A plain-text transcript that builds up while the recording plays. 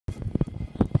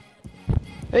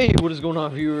Hey, what is going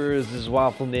on, viewers? This is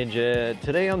WaffLeNiNja.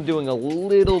 Today I'm doing a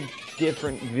little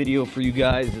different video for you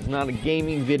guys. It's not a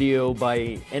gaming video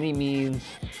by any means.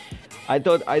 Me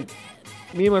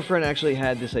and my friend actually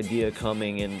had this idea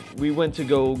coming, and we went to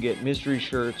go get mystery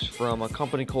shirts from a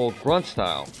company called Grunt.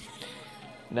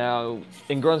 Now,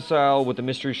 in Grunt with the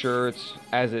mystery shirts,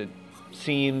 as it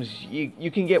seems,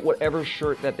 you can get whatever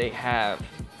shirt that they have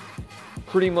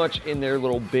pretty much in their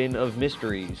little bin of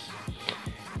mysteries.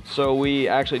 So we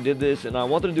actually did this, and I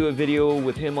wanted to do a video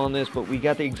with him on this, but we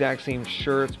got the exact same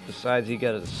shirts, besides he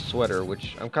got a sweater,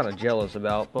 which I'm kind of jealous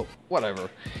about, but whatever.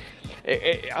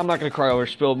 I'm not going to cry over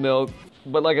spilled milk,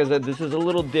 but like I said, this is a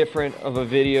little different of a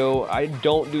video. I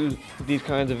don't do these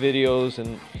kinds of videos,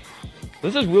 and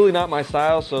this is really not my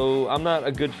style, so I'm not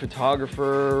a good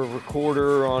photographer,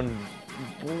 recorder on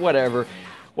whatever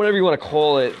you want to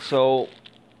call it. So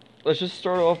let's just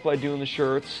start off by doing the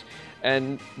shirts.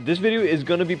 And this video is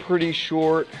going to be pretty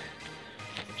short,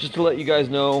 just to let you guys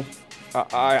know.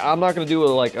 I'm not going to do a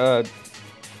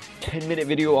 10-minute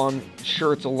video on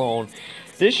shirts alone.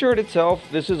 This shirt itself,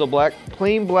 this is a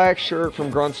plain black shirt from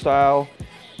Grunt Style.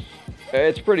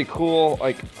 It's pretty cool.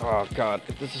 Like, oh god,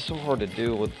 this is so hard to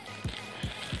do with.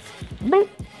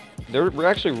 They're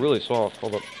actually really soft.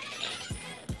 Hold up.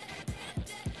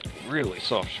 Really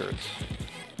soft shirts.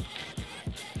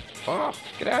 Oh,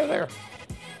 get out of there.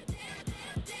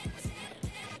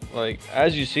 Like,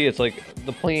 as you see, it's like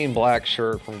the plain black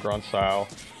shirt from Grunt Style.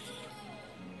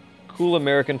 Cool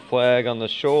American flag on the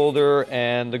shoulder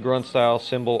and the Grunt Style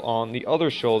symbol on the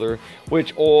other shoulder,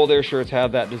 which all their shirts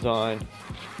have that design.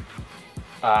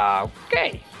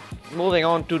 Okay, moving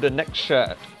on to the next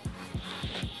shirt.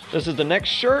 This is the next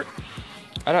shirt.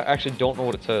 I actually don't know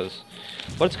what it says,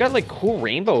 but it's got like cool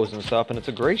rainbows and stuff, and it's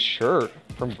a gray shirt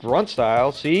from Grunt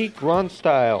Style. See? Grunt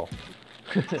Style.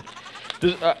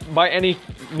 By any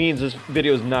means, this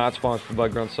video is not sponsored by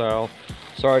Grunt Style.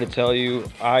 Sorry to tell you,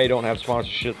 I don't have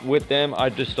sponsorship with them. I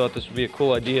just thought this would be a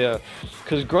cool idea,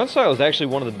 because Grunt Style is actually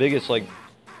one of the biggest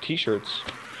t-shirts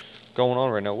going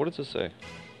on right now. What does this say?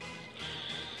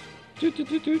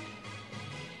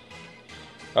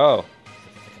 Oh,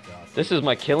 this is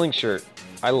my killing shirt.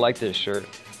 I like this shirt.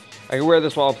 I can wear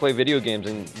this while I play video games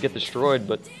and get destroyed,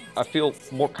 but I feel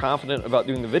more confident about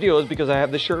doing the videos because I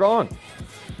have this shirt on.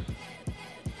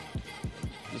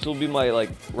 This will be my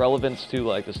relevance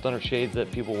to the stunner shades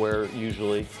that people wear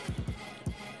usually.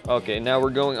 Okay, now we're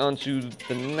going on to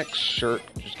the next shirt.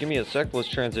 Just give me a sec, let's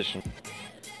transition.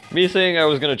 Me saying I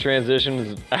was going to transition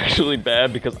is actually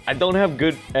bad because I don't have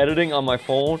good editing on my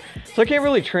phone, so I can't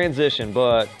really transition,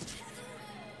 but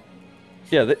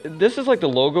yeah, this is like the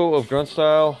logo of Grunt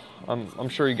Style. I'm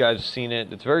sure you guys have seen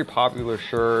it. It's a very popular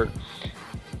shirt,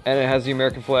 and it has the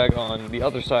American flag on the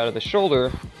other side of the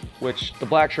shoulder, which the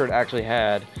black shirt actually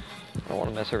had. I don't want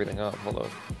to mess everything up. Hold on.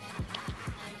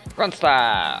 Grunt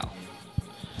Style.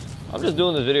 I'm just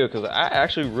doing this video because I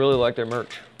actually really like their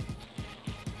merch.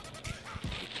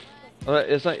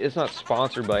 It's not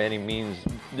sponsored by any means.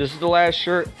 This is the last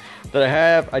shirt that I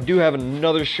have. I do have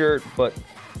another shirt, but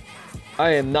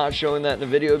I am not showing that in the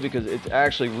video because it's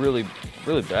actually really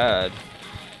bad.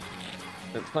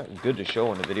 It's not good to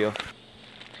show in the video.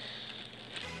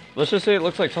 Let's just say it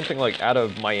looks like something out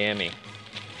of Miami.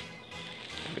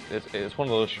 It's one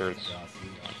of those shirts.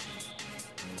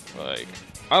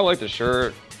 I like the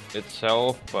shirt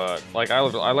itself, but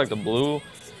I like the blue.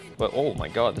 But oh my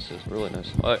god, this is really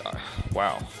nice.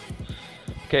 Wow.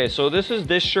 Okay, so this is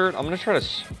this shirt. I'm gonna try to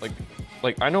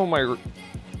I know my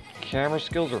camera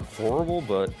skills are horrible,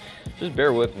 but just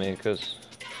bear with me because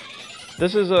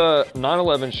this is a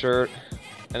 9/11 shirt,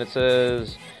 and it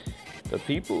says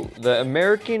the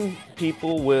American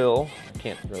people will, I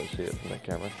can't really see it from that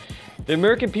camera. The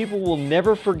American people will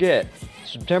never forget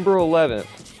September 11th,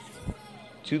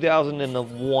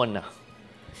 2001.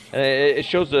 And it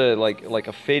shows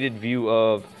a faded view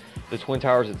of the Twin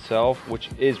Towers itself, which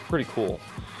is pretty cool.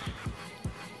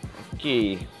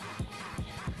 Okay.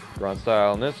 Grunt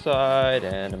Style on this side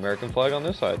and American flag on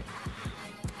this side.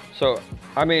 So,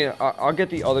 I mean, I'll get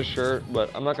the other shirt,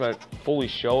 but I'm not going to fully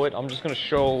show it. I'm just going to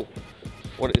show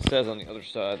what it says on the other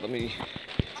side. Let me...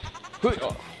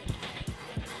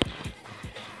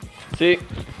 See?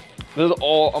 This is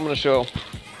all I'm going to show.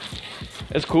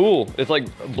 It's cool. It's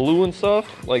blue and stuff.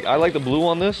 I like the blue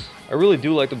on this. I really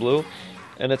do like the blue.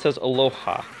 And it says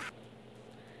Aloha.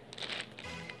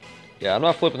 Yeah, I'm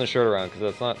not flipping the shirt around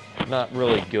because that's not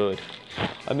really good.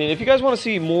 I mean, if you guys want to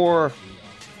see more...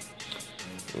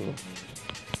 Ooh.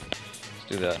 Let's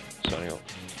do that, so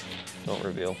don't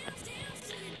reveal.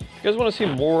 If you guys want to see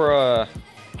more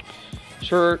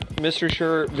mystery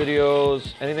shirt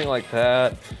videos, anything like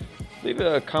that, leave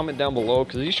a comment down below,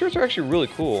 because these shirts are actually really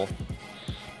cool.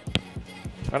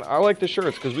 And I like the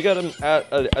shirts because we got them at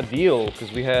a deal,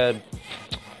 because we had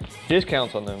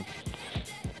discounts on them.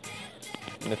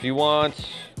 And if you want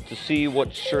to see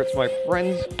what shirts my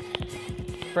friend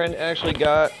actually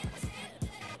got,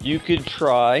 you could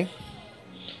try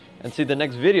and see the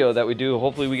next video that we do.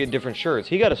 Hopefully we get different shirts.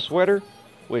 He got a sweater,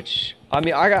 which, I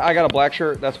mean, I got a black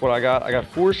shirt. That's what I got. I got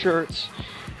 4 shirts,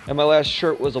 and my last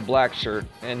shirt was a black shirt.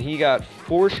 And he got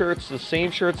 4 shirts, the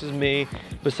same shirts as me,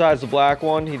 besides the black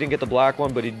one. He didn't get the black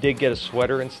one, but he did get a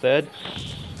sweater instead.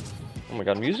 Oh my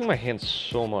god, I'm using my hands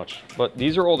so much. But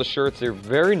these are all the shirts. They're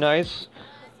very nice.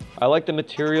 I like the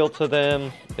material to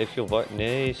them. They feel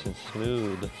nice and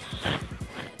smooth.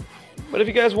 But if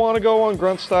you guys want to go on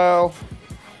Grunt Style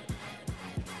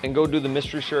and go do the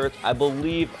mystery shirts, I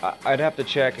believe, I'd have to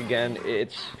check again,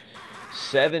 it's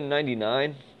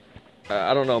 $7.99.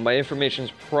 I don't know, my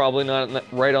information's probably not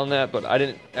right on that, but I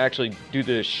didn't actually do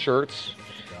the shirts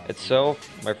itself.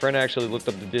 My friend actually looked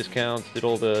up the discounts, did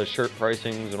all the shirt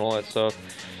pricings and all that stuff,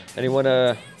 and he went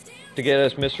to get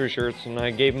us mystery shirts, and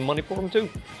I gave him money for them too.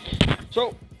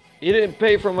 So he didn't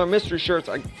pay for my mystery shirts,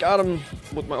 I got them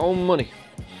with my own money.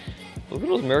 Look at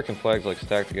those American flags like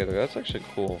stacked together. That's actually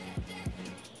cool.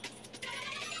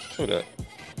 Look at that.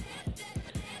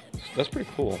 That's pretty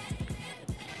cool.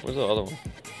 Where's the other one?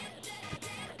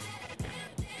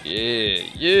 Yeah,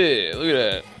 yeah, look at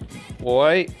that.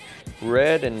 White,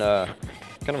 red, and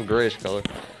kind of a grayish color.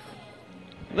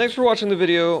 Thanks for watching the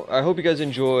video. I hope you guys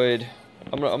enjoyed.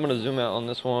 I'm gonna zoom out on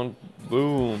this one.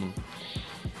 Boom.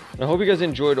 And I hope you guys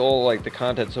enjoyed all like the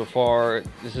content so far.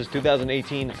 This is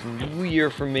 2018. It's a new year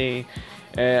for me,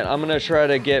 and I'm gonna try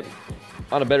to get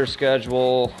on a better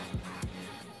schedule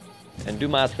and do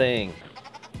my thing.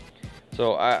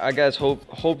 So I guys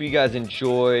hope you guys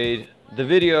enjoyed the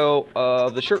video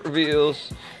of the shirt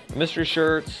reveals, the mystery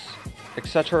shirts,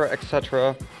 etc.,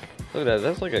 etc. Look at that.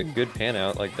 That's like a good pan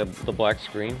out, like the black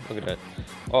screen. Look at that.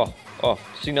 Oh,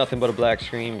 see nothing but a black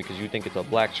screen because you think it's a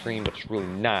black screen, but it's really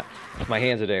not. My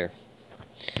hands are there.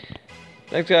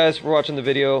 Thanks guys for watching the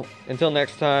video. Until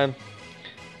next time,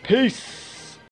 peace.